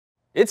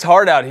It's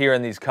hard out here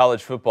in these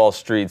college football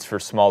streets for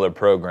smaller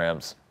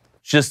programs.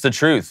 It's just the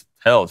truth.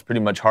 Hell, it's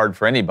pretty much hard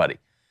for anybody.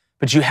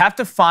 But you have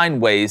to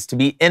find ways to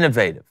be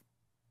innovative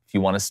if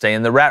you want to stay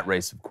in the rat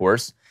race, of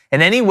course.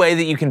 And any way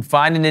that you can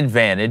find an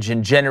advantage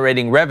in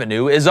generating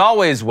revenue is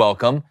always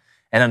welcome.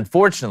 And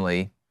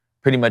unfortunately,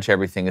 pretty much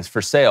everything is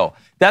for sale.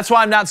 That's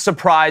why I'm not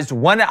surprised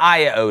one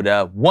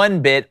iota,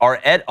 one bit, or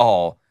at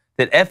all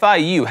that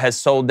FIU has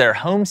sold their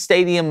home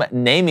stadium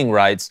naming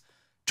rights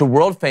to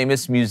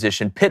world-famous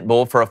musician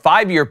Pitbull for a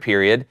 5-year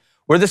period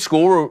where the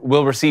school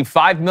will receive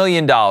 $5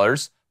 million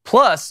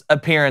plus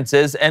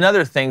appearances and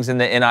other things in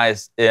the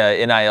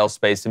NIL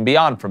space and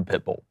beyond from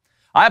Pitbull.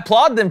 I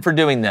applaud them for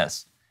doing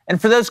this.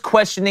 And for those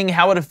questioning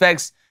how it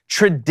affects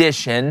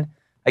tradition,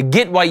 I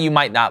get why you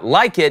might not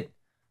like it,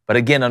 but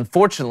again,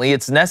 unfortunately,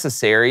 it's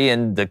necessary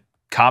in the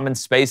common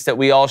space that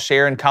we all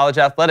share in college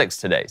athletics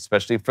today,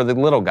 especially for the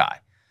little guy.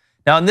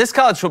 Now, in this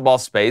college football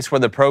space where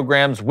the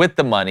programs with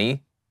the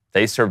money,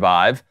 they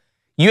survive,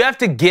 you have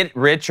to get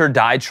rich or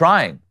die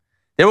trying.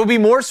 There will be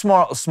more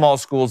small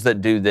schools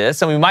that do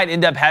this, and we might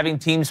end up having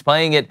teams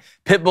playing at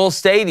Pitbull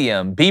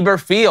Stadium,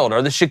 Bieber Field,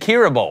 or the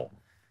Shakira Bowl.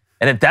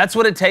 And if that's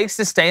what it takes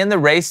to stay in the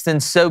race, then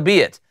so be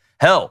it.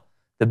 Hell,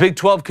 the Big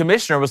 12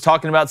 commissioner was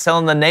talking about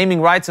selling the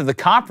naming rights of the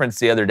conference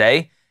the other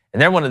day,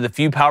 and they're one of the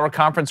few power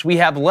conference we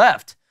have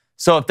left.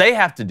 So if they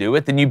have to do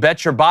it, then you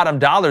bet your bottom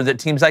dollar that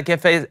teams like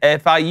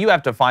FIU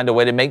have to find a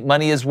way to make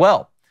money as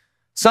well.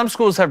 Some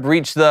schools have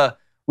reached the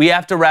we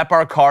have to wrap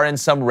our car in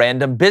some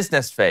random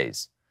business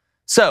phase.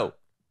 So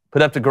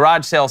put up the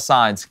garage sale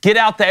signs, get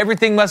out the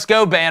everything must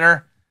go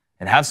banner,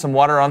 and have some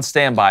water on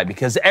standby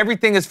because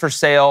everything is for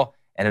sale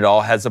and it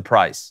all has a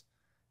price.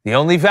 The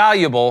only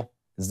valuable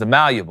is the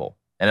malleable.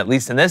 And at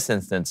least in this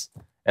instance,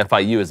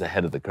 FIU is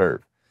ahead of the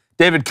curve.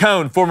 David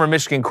Cohn, former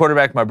Michigan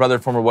quarterback, my brother,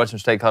 former Western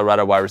State,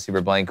 Colorado wide receiver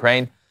Blaine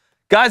Crain.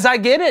 Guys, I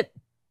get it.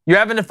 You're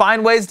having to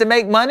find ways to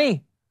make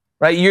money,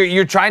 right?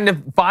 You're trying to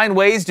find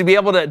ways to be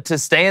able to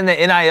stay in the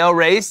NIL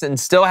race and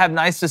still have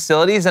nice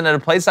facilities. And at a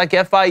place like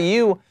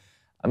FIU,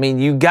 I mean,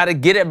 you got to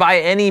get it by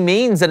any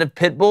means. And if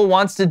Pitbull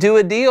wants to do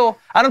a deal,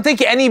 I don't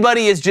think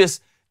anybody is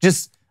just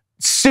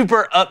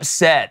super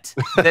upset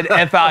that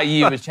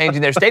FIU is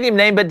changing their stadium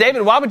name. But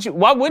David, why wouldn't you do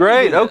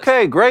this?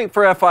 Okay, great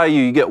for FIU.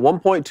 You get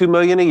 $1.2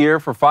 million a year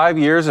for 5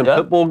 years, and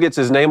Pitbull gets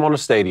his name on a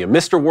stadium.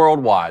 Mr.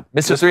 Worldwide.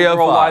 Mr. 305.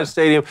 Worldwide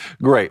Stadium.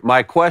 Great.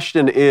 My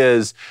question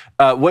is,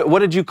 what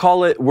did you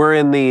call it? We're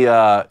in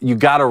the, you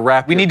got to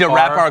wrap We need to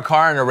wrap our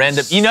car in a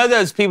random, you know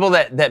those people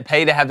that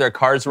pay to have their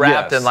cars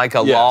wrapped in like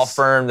a law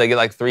firm? They get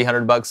like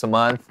 $300 a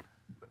month.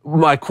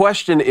 My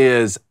question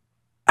is,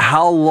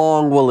 how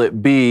long will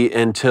it be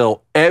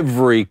until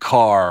every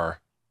car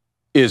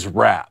is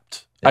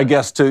wrapped? I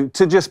guess to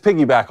just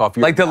piggyback off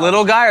your like the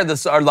little guy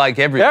or like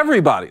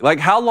everybody. Like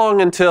how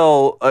long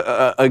until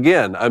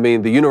again? I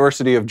mean, the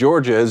University of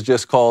Georgia is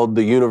just called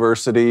the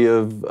University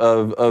of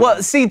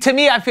well, see, to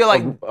me, I feel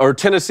like or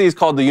Tennessee is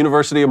called the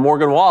University of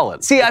Morgan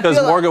Wallen. See, because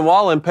Morgan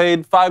Wallen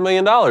paid $5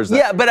 million.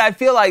 Yeah, but I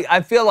feel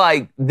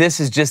like this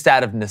is just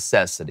out of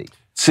necessity.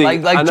 See,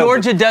 like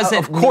Georgia doesn't.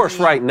 Of course,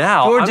 right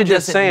now, Georgia I'm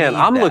just saying,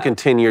 I'm looking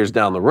 10 years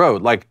down the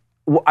road. Like,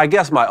 I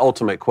guess my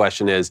ultimate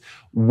question is,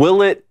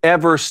 will it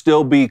ever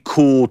still be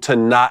cool to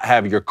not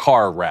have your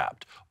car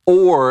wrapped?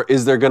 Or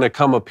is there going to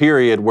come a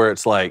period where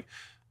it's like,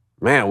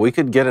 man, we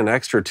could get an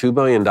extra $2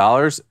 million?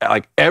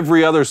 Like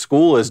every other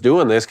school is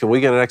doing this. Can we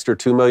get an extra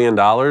 $2 million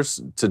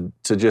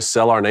to just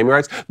sell our naming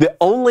rights? The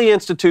only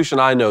institution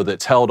I know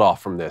that's held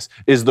off from this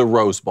is the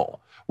Rose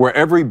Bowl, where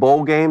every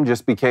bowl game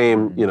just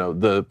became,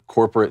 the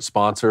corporate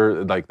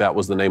sponsor, like that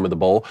was the name of the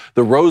bowl.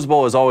 The Rose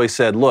Bowl has always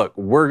said, look,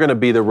 we're going to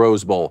be the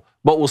Rose Bowl,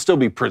 but we'll still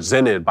be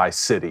presented by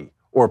Citi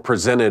or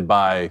presented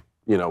by,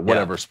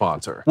 whatever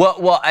sponsor.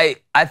 Well,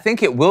 I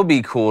think it will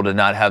be cool to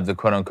not have the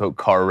quote-unquote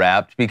car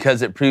wrapped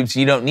because it proves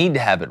you don't need to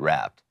have it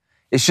wrapped.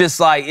 It's just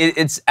like,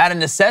 it's out of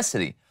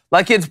necessity.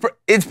 Like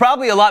it's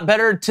probably a lot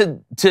better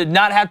to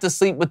not have to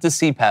sleep with the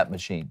CPAP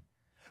machine.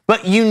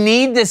 But you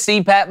need the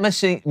CPAP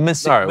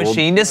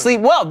machine to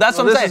sleep well. That's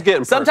what I'm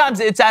saying. Sometimes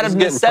it's out of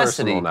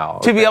necessity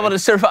to be able to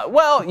survive.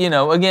 Well,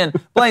 again,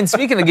 Blaine,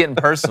 speaking of getting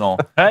personal,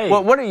 hey.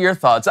 what are your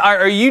thoughts?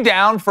 Are you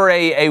down for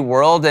a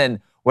world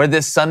where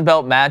this Sun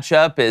Belt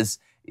matchup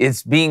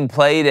is being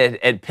played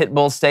at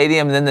Pitbull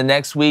Stadium, and then the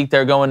next week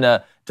they're going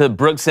to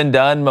Brooks and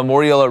Dunn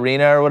Memorial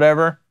Arena or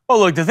whatever? Well,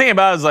 look, the thing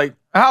about it is, like,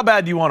 how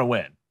bad do you want to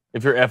win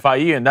if you're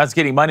FIU, and that's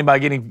getting money by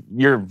getting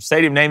your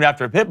stadium named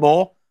after a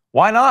Pitbull?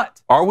 Why not?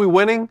 Are we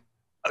winning?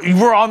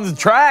 We're on the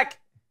track.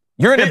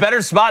 You're in a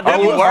better spot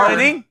than you were.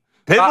 Winning.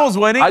 Pitbull's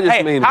winning. I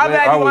just mean, how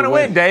bad do you want to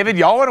win, winning? David?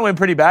 Y'all want to win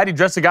pretty bad. You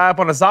dress a guy up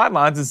on the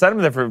sidelines and set him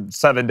there for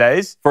 7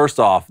 days. First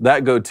off,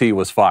 that goatee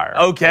was fire.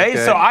 Okay,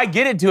 so I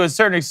get it to a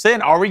certain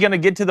extent. Are we going to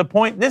get to the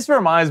point? This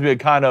reminds me of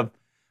kind of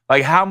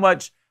like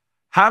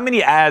how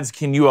many ads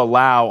can you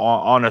allow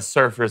on a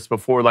surface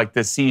before like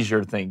the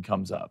seizure thing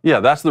comes up?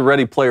 Yeah, that's the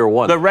Ready Player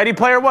One. The Ready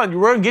Player One.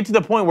 We're going to get to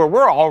the point where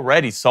we're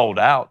already sold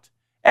out.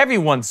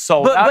 Everyone's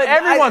sold out. But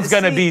Everyone's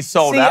going to be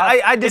sold out.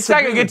 I it's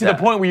not going to get to the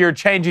point where you're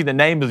changing the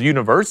name of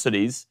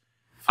universities.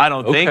 I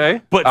don't Okay.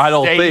 think. But I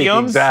don't think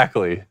stadiums,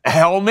 exactly.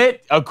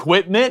 helmet,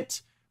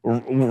 equipment,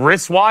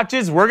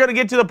 wristwatches. We're going to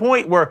get to the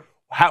point where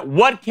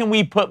what can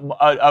we put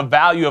a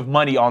value of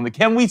money on?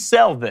 Can we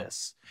sell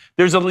this?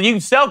 You can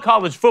sell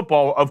college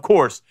football, of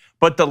course,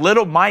 but the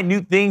little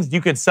minute things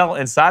you can sell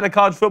inside of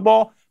college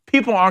football,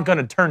 people aren't going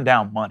to turn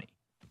down money.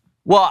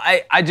 Well,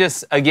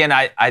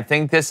 I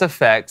think this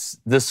affects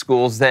the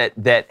schools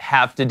that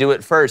have to do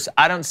it first.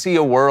 I don't see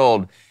a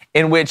world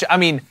in which, I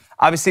mean,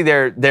 obviously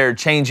they're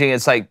changing.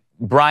 It's like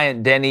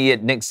Bryant Denny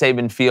at Nick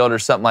Saban Field or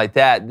something like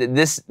that.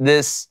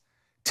 This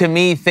to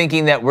me,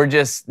 thinking that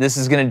this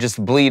is going to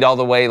just bleed all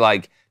the way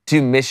like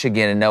to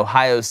Michigan and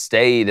Ohio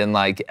State and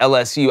like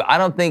LSU. I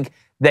don't think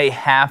they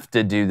have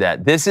to do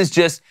that. This is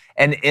just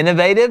an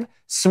innovative,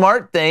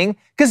 smart thing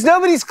because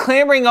nobody's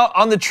clamoring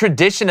on the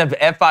tradition of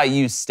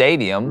FIU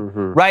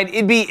Stadium, right?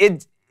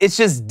 It's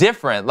just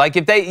different. Like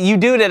if you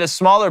do it at a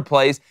smaller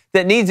place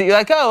that needs it, you're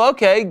like, oh,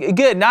 okay,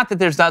 good. Not that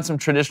there's not some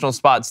traditional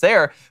spots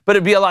there, but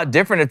it'd be a lot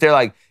different if they're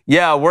like,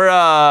 yeah, we're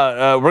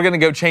gonna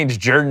go change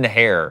Jordan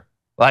hair.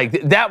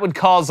 Like that would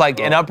cause like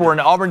an uproar, and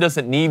Auburn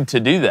doesn't need to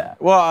do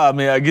that. Well, I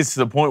mean, I guess to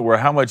the point where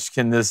how much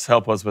can this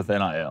help us with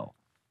NIL?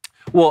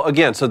 Well,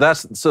 again, so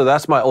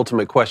that's my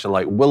ultimate question.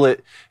 Like,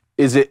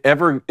 is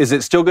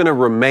it still going to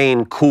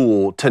remain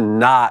cool to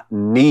not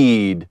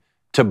need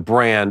to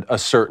brand a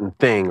certain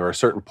thing or a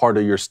certain part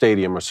of your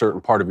stadium or a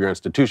certain part of your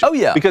institution? Oh,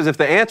 yeah. Because if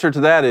the answer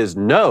to that is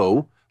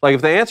no, like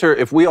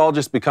if we all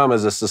just become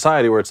as a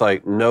society where it's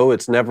like, no,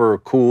 it's never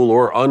cool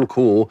or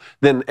uncool,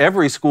 then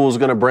every school is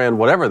going to brand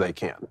whatever they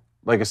can.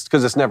 Like it's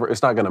because it's not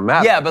going to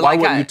matter. Yeah, but why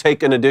wouldn't you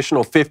take an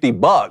additional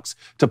 $50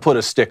 to put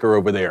a sticker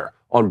over there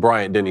on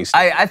Bryant Denny's?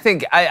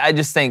 I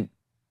just think,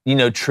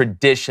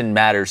 tradition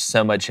matters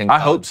so much in college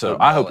I hope so.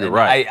 football. I hope you're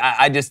right.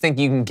 I just think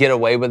you can get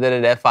away with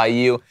it at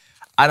FIU.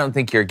 I don't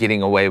think you're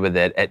getting away with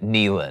it at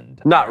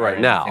Neyland. Not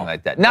right now. Anything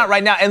like that. Not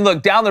right now. And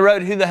look, down the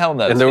road, who the hell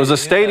knows? And there was a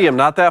stadium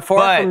not that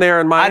far from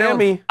there in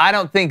Miami. I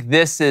don't think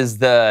this is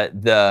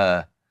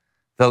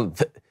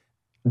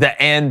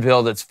the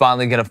anvil that's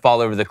finally going to fall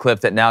over the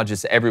cliff that now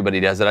just everybody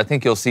does it. I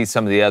think you'll see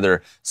some of the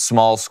other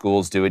small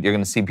schools do it. You're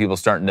going to see people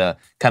starting to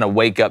kind of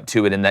wake up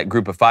to it in that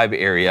group of 5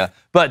 area.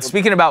 But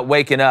speaking about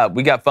waking up,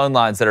 we got phone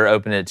lines that are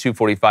open at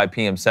 2:45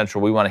 p.m.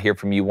 Central. We want to hear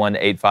from you,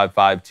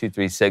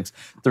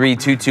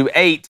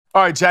 1-855-236-3228.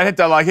 All right, Chad,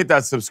 hit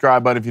that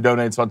subscribe button if you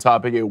donate on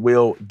topic. It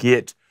will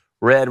get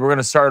read. We're going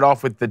to start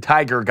off with the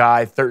Tiger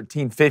Guy,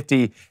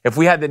 1350. If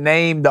we had to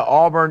name the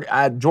Auburn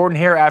Jordan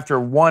Hare after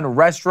one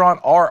restaurant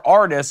or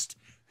artist,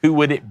 who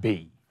would it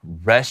be?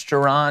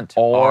 Restaurant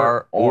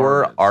or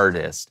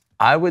artist?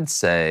 I would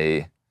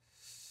say,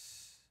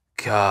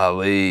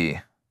 golly.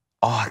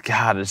 Oh,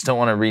 God, I just don't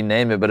want to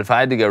rename it. But if I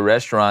had to go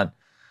restaurant,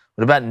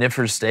 what about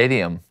Niffers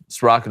Stadium?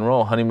 It's rock and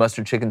roll. Honey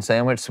mustard chicken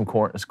sandwich, some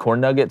corn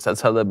nuggets.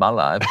 That's how I live my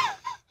life.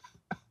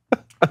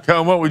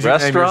 Come, what would you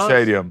name your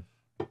stadium?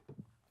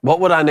 What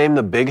would I name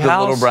the big house? The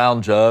Little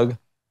Brown Jug.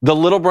 The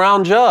Little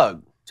Brown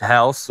Jug.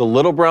 House. The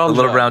Little Brown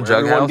Jug.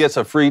 Everyone House. gets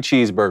a free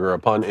cheeseburger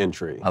upon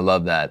entry. I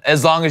love that.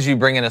 As long as you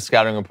bring in a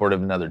scouting report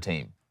of another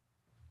team.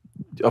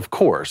 Of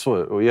course.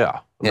 Well, yeah.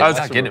 I was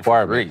not getting it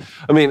for free.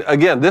 I mean,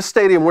 again, this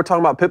stadium, we're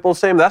talking about Pitbull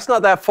Stadium, that's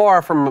not that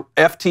far from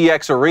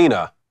FTX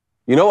Arena.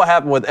 You know what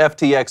happened with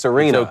FTX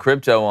Arena? So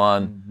crypto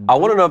on. I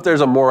want to know if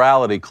there's a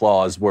morality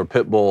clause where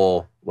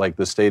Pitbull, like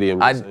the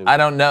stadium. I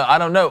don't know.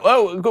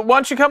 Oh, why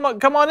don't you come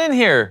on in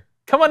here?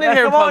 Come on in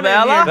here,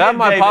 Pavella. That's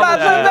my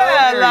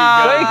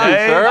Pavella. Thank you,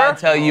 sir. I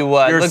tell you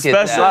what, your look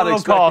at special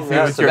little coffee.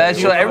 Your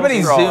special.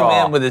 Everybody zoom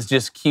in with his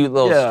just cute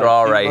little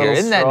straw right here.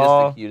 Isn't that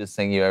just the cutest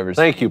thing you ever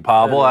seen? Thank you,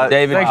 Pavel.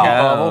 David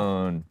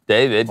Cone.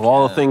 David. Of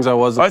all the things I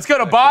wasn't. Let's go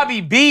to Bobby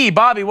B.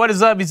 Bobby, what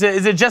is up? Is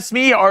it just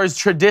me, or is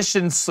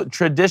tradition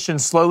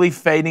slowly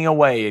fading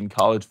away in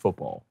college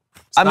football?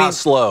 I mean,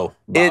 slow,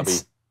 Bobby.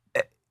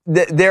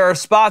 There are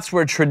spots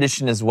where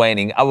tradition is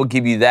waning. I will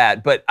give you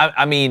that. But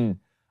I mean,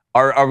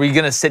 are we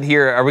going to sit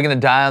here? Are we going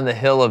to die on the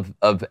hill of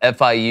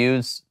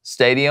FIU's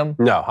stadium?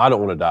 No, I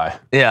don't want to die.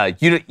 Yeah,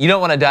 you don't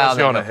want to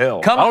die on a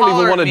hill. Come I don't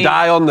even want to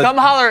die on the. Come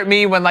holler at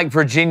me when like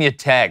Virginia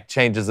Tech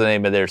changes the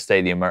name of their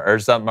stadium or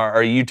something,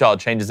 or Utah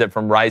changes it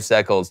from Rice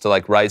Eccles to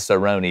like Rice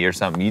Aroni or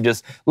something. You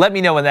just let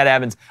me know when that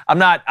happens. I'm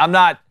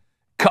not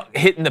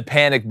hitting the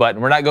panic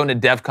button. We're not going to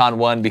DEFCON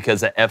 1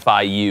 because of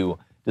FIU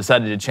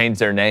decided to change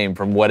their name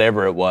from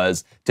whatever it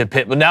was to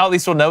Pitbull. Now at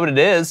least we'll know what it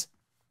is.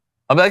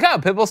 I'll be like, oh,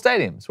 Pitbull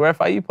Stadium. It's where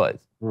FIU plays.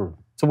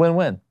 It's a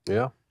win-win.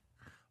 Yeah. All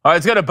right,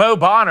 let's go to Bo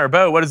Bonner.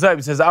 Bo, what is up?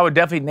 He says, I would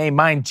definitely name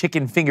mine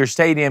Chicken Finger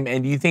Stadium,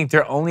 and do you think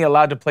they're only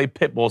allowed to play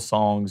Pitbull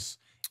songs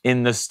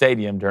in the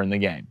stadium during the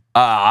game?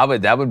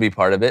 That would be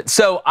part of it.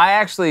 So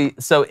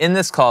in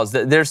this clause,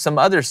 there's some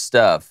other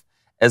stuff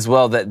as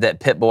well that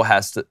Pitbull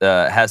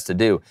has to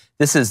do.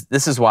 This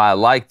is why I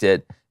liked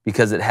it,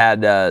 because it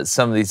had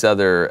some of these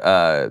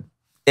other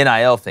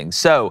NIL things.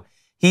 So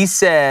he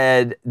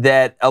said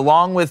that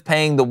along with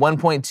paying the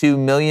 $1.2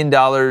 million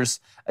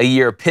a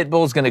year,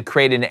 Pitbull is going to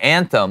create an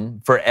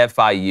anthem for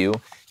FIU.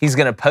 He's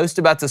going to post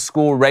about the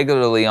school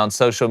regularly on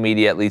social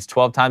media at least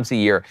 12 times a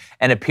year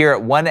and appear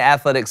at one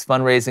athletics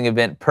fundraising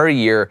event per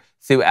year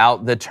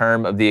throughout the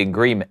term of the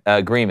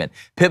agreement.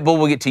 Pitbull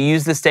will get to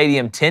use the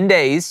stadium 10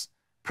 days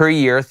per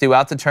year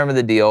throughout the term of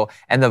the deal,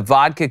 and the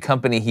vodka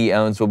company he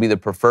owns will be the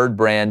preferred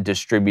brand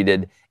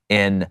distributed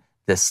in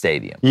the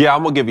stadium. Yeah,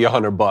 I'm gonna give you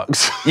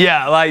 $100.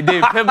 Yeah, like,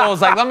 dude,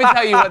 Pitbull's like, let me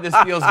tell you what this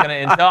deal's gonna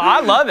entail.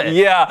 I love it.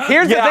 Yeah.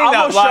 Here's the thing, I'm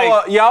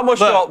though. gonna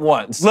show up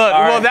once. Look,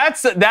 All well,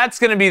 right? that's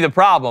gonna be the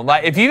problem.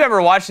 Like, if you've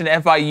ever watched an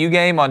FIU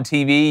game on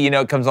TV, you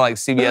know, it comes on like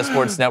CBS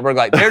Sports Network.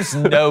 Like, there's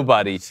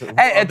nobody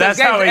at those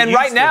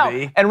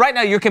games. And right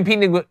now, you're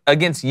competing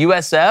against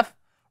USF,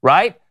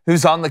 right?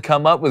 Who's on the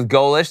come up with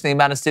goalish, the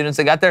amount of students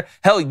they got there.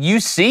 Hell,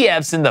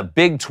 UCF's in the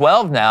Big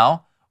 12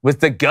 now, with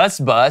the Gus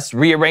Bus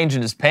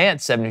rearranging his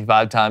pants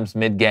 75 times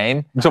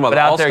mid-game. You talking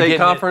about the All-State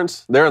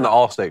Conference? They're in the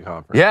All-State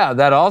Conference. Yeah,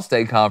 that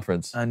All-State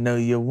Conference. I know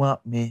you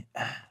want me.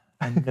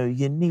 I know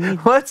you need me.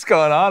 What's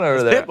going on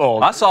over there?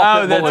 Pitbull. I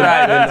saw Pitbull.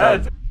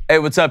 That's right. Hey,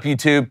 what's up,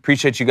 YouTube?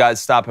 Appreciate you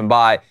guys stopping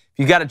by. If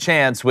you got a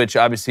chance, which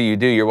obviously you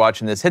do, you're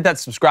watching this, hit that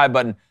subscribe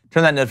button,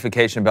 turn that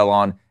notification bell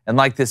on, and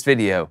like this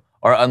video,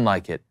 or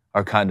unlike it,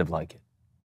 or kind of like it.